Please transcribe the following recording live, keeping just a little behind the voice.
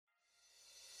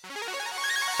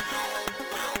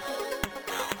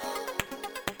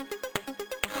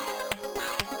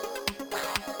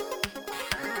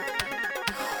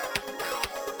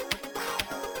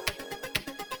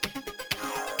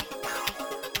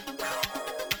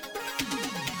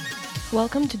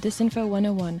Welcome to Disinfo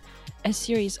 101, a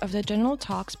series of the General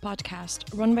Talks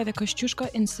podcast run by the Kosciusko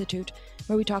Institute,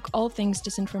 where we talk all things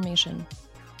disinformation.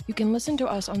 You can listen to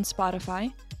us on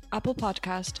Spotify, Apple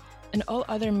Podcast, and all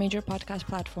other major podcast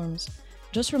platforms.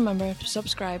 Just remember to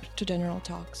subscribe to General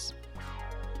Talks.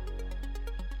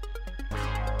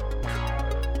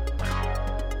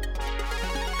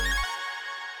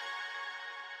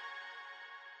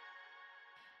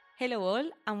 Hello all,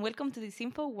 and welcome to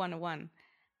Disinfo 101,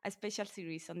 a special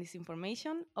series on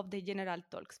disinformation of the General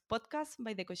Talks podcast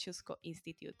by the Kosciusko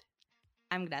Institute.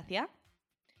 I'm Gracia.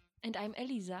 And I'm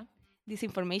Eliza,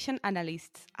 disinformation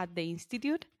analysts at the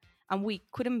Institute, and we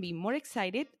couldn't be more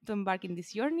excited to embark in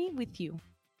this journey with you.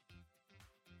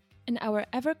 In our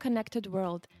ever-connected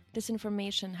world,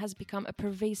 disinformation has become a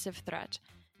pervasive threat.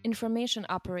 Information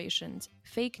operations,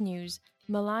 fake news,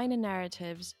 malign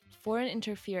narratives, foreign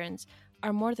interference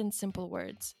are more than simple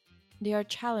words. They are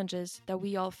challenges that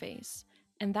we all face,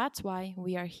 and that's why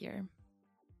we are here.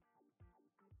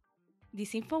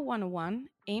 Disinfo 101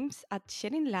 aims at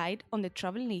shedding light on the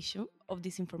troubling issue of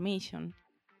disinformation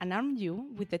and arm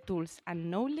you with the tools and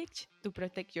knowledge to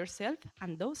protect yourself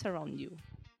and those around you.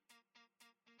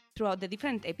 Throughout the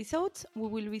different episodes, we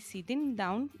will be sitting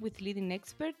down with leading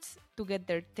experts to get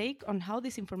their take on how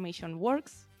disinformation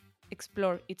works,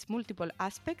 explore its multiple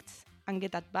aspects, and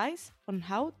get advice on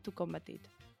how to combat it.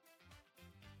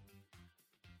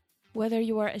 Whether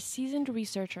you are a seasoned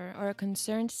researcher or a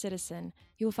concerned citizen,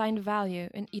 you'll find value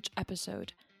in each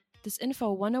episode.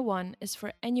 Disinfo 101 is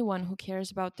for anyone who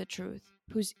cares about the truth,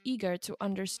 who's eager to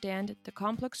understand the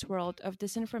complex world of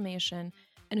disinformation,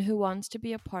 and who wants to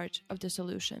be a part of the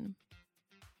solution.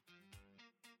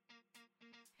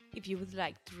 If you would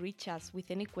like to reach us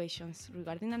with any questions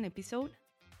regarding an episode,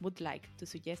 would like to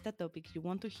suggest a topic you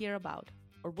want to hear about,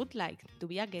 or would like to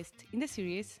be a guest in the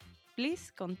series,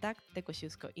 please contact the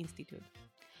Kosciusko Institute.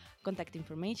 Contact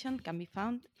information can be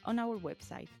found on our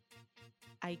website,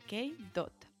 ik.org.pl.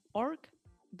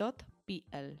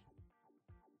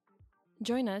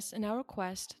 Join us in our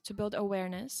quest to build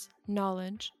awareness,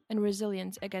 knowledge, and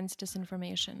resilience against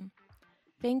disinformation.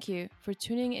 Thank you for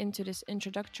tuning into this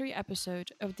introductory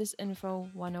episode of Disinfo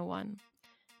 101.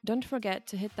 Don't forget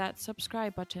to hit that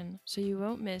subscribe button so you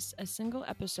won't miss a single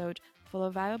episode full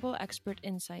of valuable expert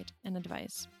insight and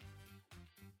advice.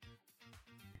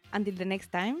 Until the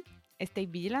next time, stay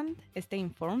vigilant, stay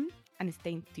informed, and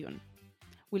stay in tune.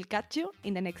 We'll catch you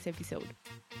in the next episode.